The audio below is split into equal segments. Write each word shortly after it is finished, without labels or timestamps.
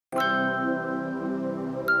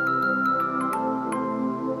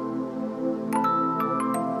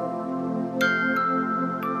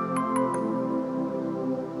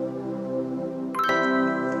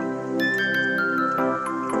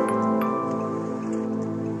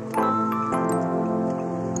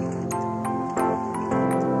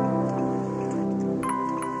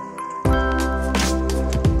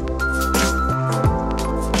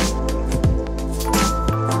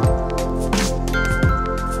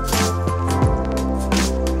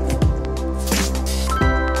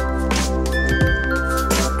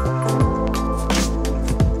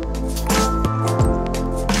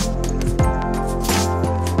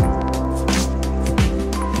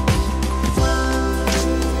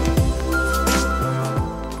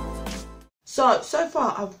So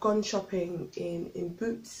far I've gone shopping in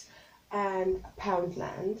Boots and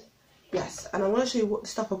Poundland. Yes, and I'm going to show you what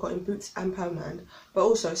stuff I got in Boots and Poundland. But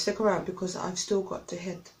also stick around because I've still got to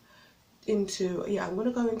head into, I'm going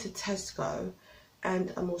to go into Tesco,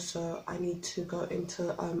 and I need to go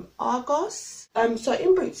into Argos. So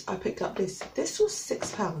in Boots I picked up this was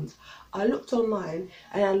 £6. I looked online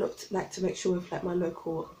and I looked like to make sure if like my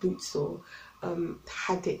local Boots store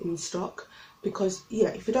had it in stock, because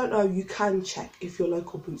if you don't know, you can check if your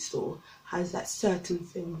local Boots store has like certain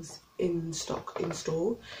things in stock in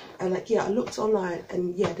store. And like I looked online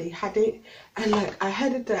and they had it, and like I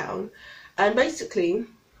headed down, and basically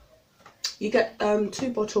you get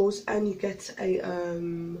 2 bottles and you get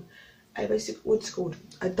a basic, what's called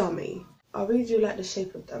a dummy. I really do like the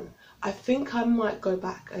shape of them. I think I might go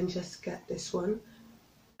back and just get this one.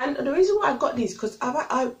 And the reason why I got these, because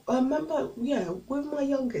I remember, with my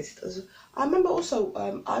youngest, I remember also,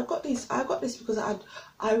 I got this because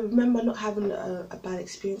I remember not having a bad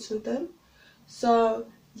experience with them. So,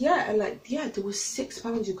 and like, there was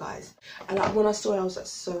 £6, you guys. And like, when I saw it, I was like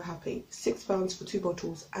so happy. £6 for 2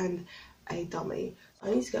 bottles and a dummy. I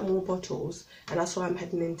need to get more bottles, and that's why I'm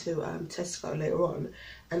heading into Tesco later on.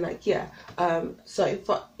 And like so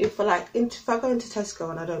if I go into Tesco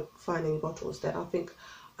and I don't find any bottles, then I think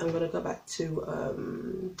I'm gonna go back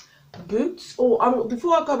to Boots, or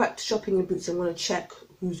before I go back to shopping in Boots, I'm gonna check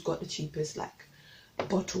who's got the cheapest like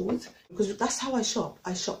bottles, because that's how I shop.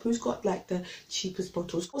 I shop who's got like the cheapest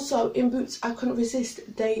bottles. Also in Boots, I couldn't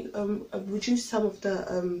resist. They reduced some of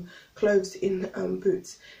the clothes in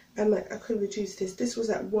Boots, and like I couldn't reduce this. This was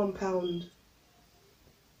at £1.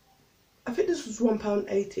 I think this was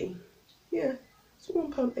 £1.80. Yeah, it's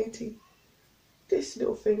 £1.80. This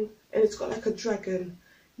little thing, and it's got like a dragon.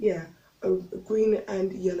 A green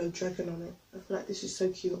and yellow dragon on it. I feel like this is so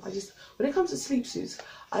cute. When it comes to sleep suits,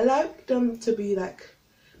 I like them to be like,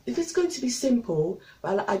 if it's going to be simple,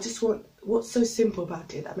 but I just want what's so simple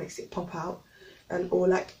about it that makes it pop out, or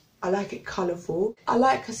like I like it colourful. I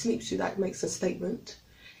like a sleep suit that makes a statement.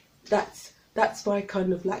 That's my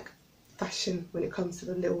kind of like fashion when it comes to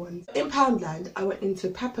the little ones. In Poundland, I went into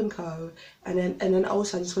PEP & Co, and then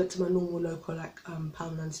also I just went to my normal local like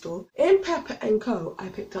Poundland store. In PEP & Co, I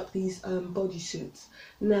picked up these bodysuits.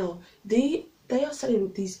 Now they are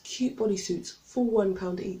selling these cute bodysuits for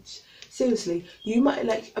 £1 each. Seriously, you might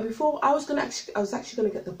like, before I was actually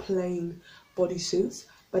gonna get the plain bodysuits,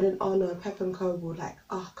 but then oh no, PEP & Co were like,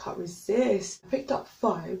 I can't resist. I picked up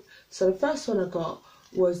 5. So the first one I got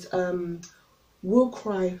was Will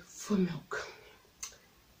Cry for Milk.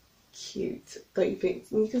 Cute, don't you think?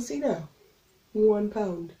 And you can see there,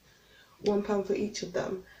 £1. £1 for each of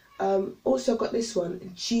them. Also got this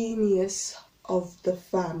one, Genius of the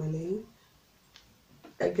Family.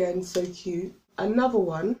 Again, so cute. Another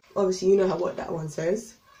one, obviously you know what that one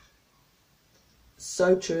says.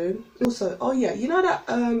 So true. Also, oh yeah, you know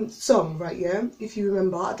that song, right? Yeah, if you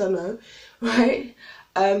remember, I don't know, right?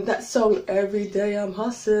 That song, Every Day I'm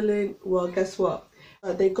Hustling. Well, guess what?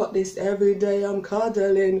 They got this Every Day I'm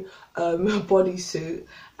Cuddling bodysuit.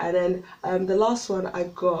 And then the last one I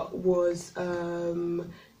got was,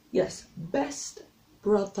 Best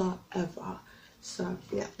Brother Ever. So,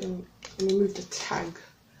 let me move the tag.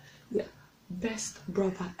 Best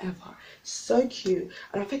Brother Ever. So cute.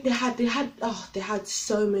 And I think they had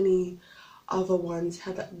so many other ones.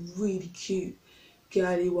 Had like really cute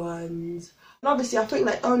girly ones. And obviously I think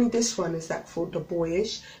like only this one is like for the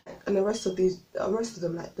boyish, and the rest of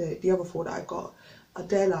them, like the other 4 that I got,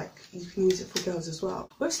 they're like, you can use it for girls as well.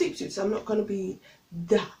 With sleep suits, I'm not gonna be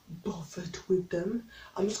that bothered with them.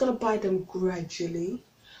 I'm just gonna buy them gradually.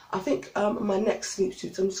 I think my next sleep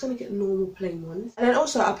suits, I'm just gonna get normal plain ones. And then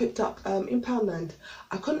also I picked up in Poundland,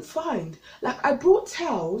 I couldn't find, like I brought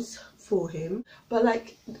towels for him, but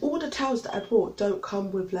like all the towels that I brought don't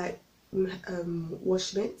come with like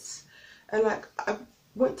wash mitts. And like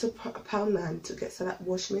went to Poundland to get some like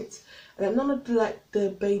wash mitts, and none of the like the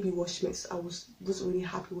baby wash mitts I wasn't really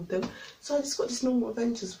happy with them, so I just got this normal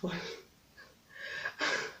Avengers one.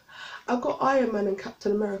 I got Iron Man and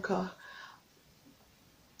Captain America.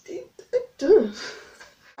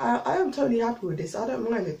 I am totally happy with this. I don't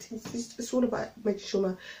mind it. It's all about making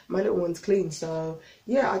sure my little one's clean. So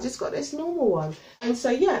yeah, I just got this normal one. And so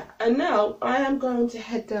yeah, and now I am going to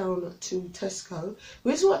head down to Tesco.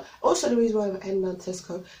 Which is what also the reason why I'm heading down to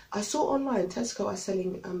Tesco. I saw online Tesco are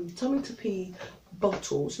selling Tommy to Pee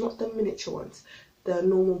bottles, not the miniature ones, the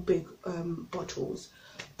normal big bottles.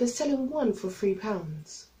 They're selling one for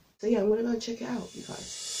 £3. So yeah, I'm gonna go and check it out, you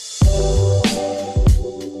guys.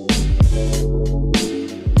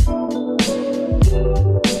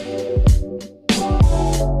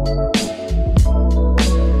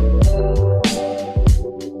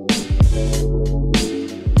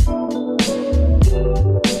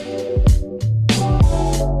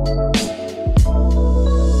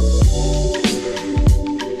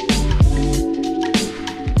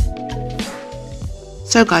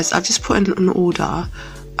 So guys, I've just put in an order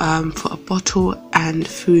for a bottle and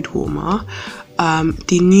food warmer,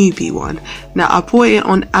 the newbie one. Now I bought it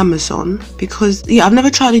on Amazon because yeah, I've never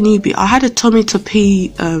tried a newbie. I had a Tommy to Pee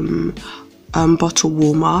bottle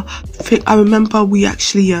warmer. I remember we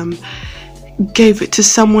actually gave it to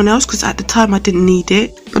someone else because at the time I didn't need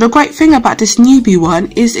it. But the great thing about this newbie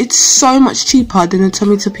one is it's so much cheaper than the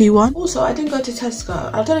Tommy to Pee one. Also, I didn't go to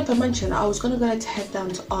Tesco. I don't know if I mentioned I was gonna go to head down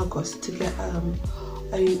to Argos to get a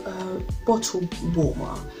bottle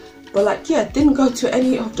warmer, but like yeah, didn't go to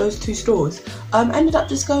any of those two stores. Ended up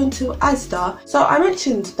just going to Asda. So I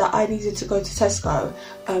mentioned that I needed to go to Tesco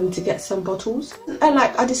to get some bottles, and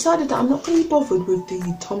like I decided that I'm not going to be bothered with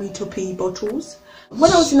the Tommy to Pee bottles.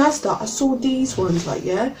 When I was in Asda, I saw these ones, like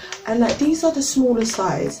yeah, and like these are the smaller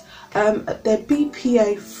size. They're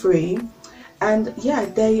BPA free, and yeah,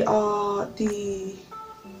 they are the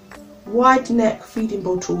wide neck feeding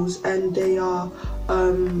bottles, and they are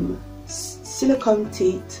silicone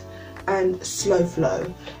teat and slow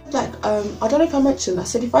flow. Like I don't know if I mentioned, I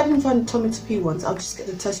said if I didn't find the Tommy to Pee ones, I'll just get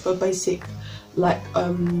the Tesco basic like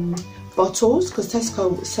bottles, because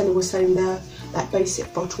Tesco was selling their like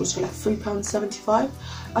basic bottles for like £3.75.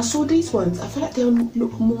 I saw these ones, I feel like they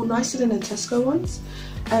look more nicer than the Tesco ones,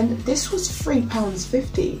 and this was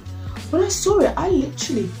 £3.50. When I saw it, I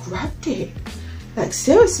literally grabbed it. Like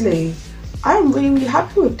seriously, I am really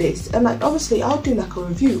happy with this, and like obviously I'll do like a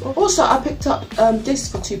review. Also, I picked up this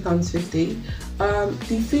for £2.50,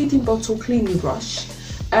 the feeding bottle cleaning brush,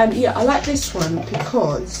 and yeah, I like this one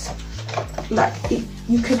because like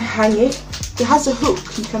you can hang it. It has a hook,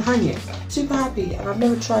 you can hang it. Super happy, and I've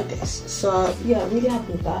never tried this, so yeah, really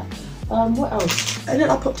happy with that. What else? And then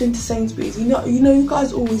I popped into Sainsbury's. You know, you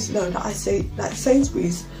guys always know that I say like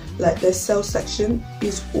Sainsbury's, like their sale section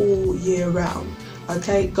is all year round.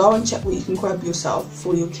 Okay, go and check what you can grab yourself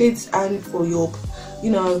for your kids and for your,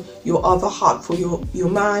 you know, your other half, for your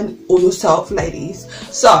man or yourself, ladies.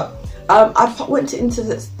 So I went into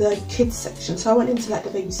the kids section. So I went into like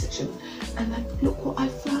the baby section, and like look what I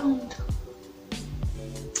found.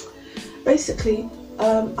 Basically,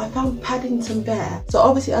 I found Paddington Bear. So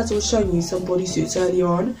obviously, as I was showing you some bodysuits earlier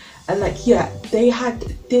on, and like yeah, they had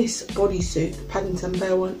this bodysuit, the Paddington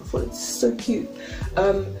Bear one. I thought it's so cute.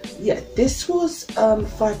 Yeah, this was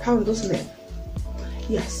 £5, wasn't it?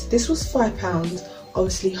 Yes, this was £5.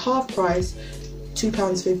 Obviously, half price,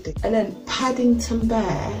 £2.50. And then Paddington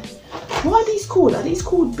Bear. What are these called? Are these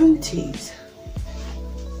called booties?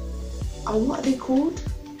 What are they called?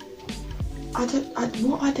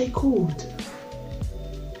 What are they called?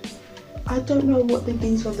 I don't know what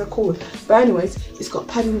these ones are called. But anyways, it's got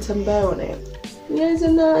Paddington Bear on it. Yeah,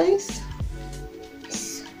 isn't it nice?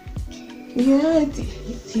 Yeah,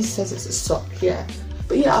 he says it's a sock, yeah.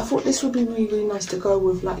 But yeah, I thought this would be really, really nice to go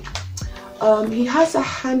with, like, he has a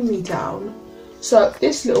hand-me-down. So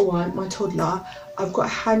this little one, my toddler, I've got a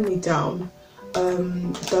hand-me-down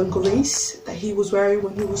dungarees that he was wearing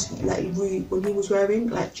when he was wearing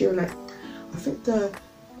like during like I think the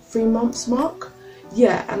 3 months mark.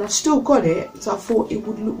 Yeah, and I've still got it, so I thought it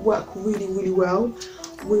would work really, really well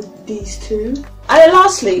with these two. And then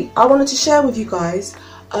lastly, I wanted to share with you guys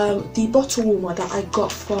the bottle warmer that I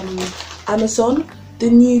got from Amazon, the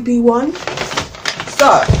newbie one.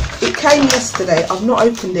 So it came yesterday. I've not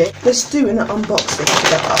opened it. Let's do an unboxing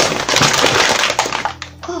together.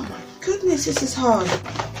 Oh my goodness, this is hard.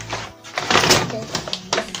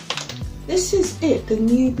 This is it, the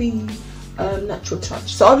newbie natural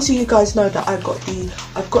touch. So obviously you guys know that I've got the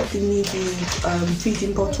newbie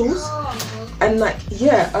feeding bottles, and like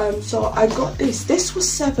yeah, so I got this. This was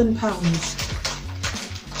 £7.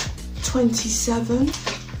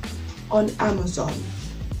 £1.27 on Amazon.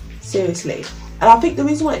 Seriously. And I think the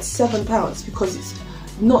reason why it's £7 because it's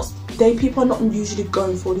not, people are not usually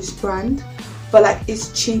going for this brand, but like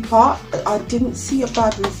it's cheaper. I didn't see a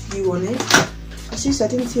bad review on it. Seriously, I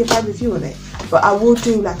didn't see a bad review on it, but I will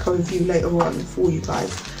do like a review later on for you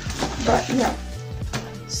guys. But yeah,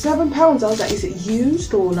 £7. I was like, is it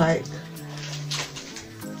used or like?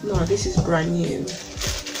 No, this is brand new.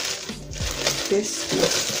 This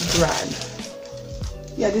looks brand.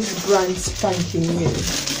 Yeah, this is brand spanking new.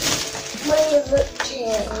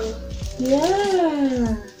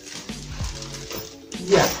 Yeah.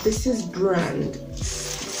 Yeah, this is brand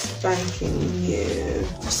spanking new.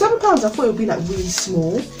 For £7, I thought it would be like really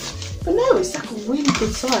small, but no, it's like a really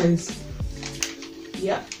good size.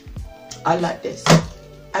 Yeah, I like this.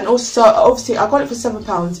 And also, obviously, I got it for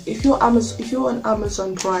 £7. If you're on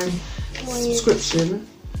Amazon Prime subscription,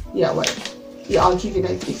 yeah, wait, yeah, I'll give you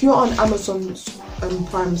that. If you're on Amazon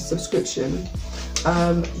Prime subscription,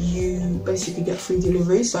 you basically get free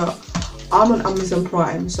delivery. So I'm on Amazon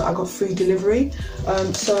Prime, so I got free delivery.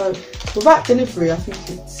 So without delivery, I think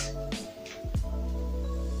it's,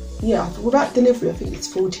 yeah, without delivery, I think it's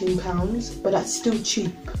 £14, but that's still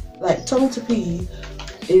cheap. Like tomato pea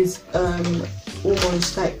is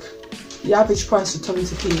almost like the average price of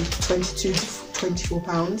tomato pea, £22 to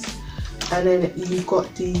 £24, and then you've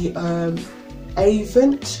got the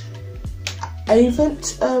Avent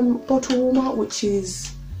bottle warmer, which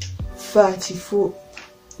is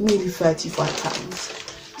nearly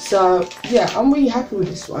 £35. So yeah, I'm really happy with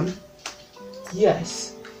this one.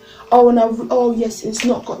 Yes. Oh, and oh yes, it's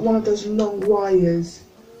not got one of those long wires.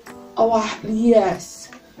 Oh yes.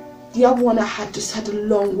 The other one I had just had a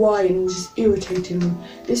long wire and it was just irritating me.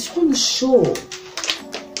 This one's short.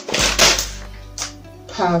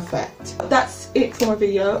 Perfect. That's it for my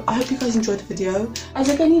video. I hope you guys enjoyed the video. As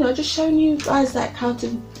again, you know, just showing you guys like how to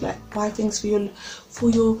like buy things for your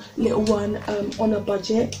little one on a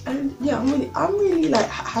budget. And yeah, I'm really like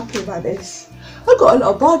happy about this. I got a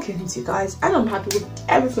lot of bargains, you guys, and I'm happy with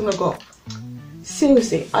everything I got.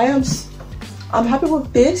 Seriously, I'm happy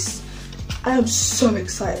with this. I am so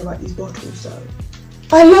excited about these bottles though.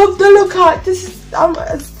 I love the look at this.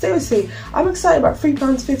 Seriously, I'm excited about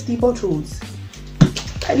 £3.50 bottles.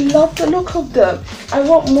 I love the look of them. I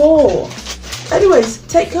want more. Anyways,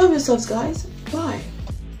 take care of yourselves, guys.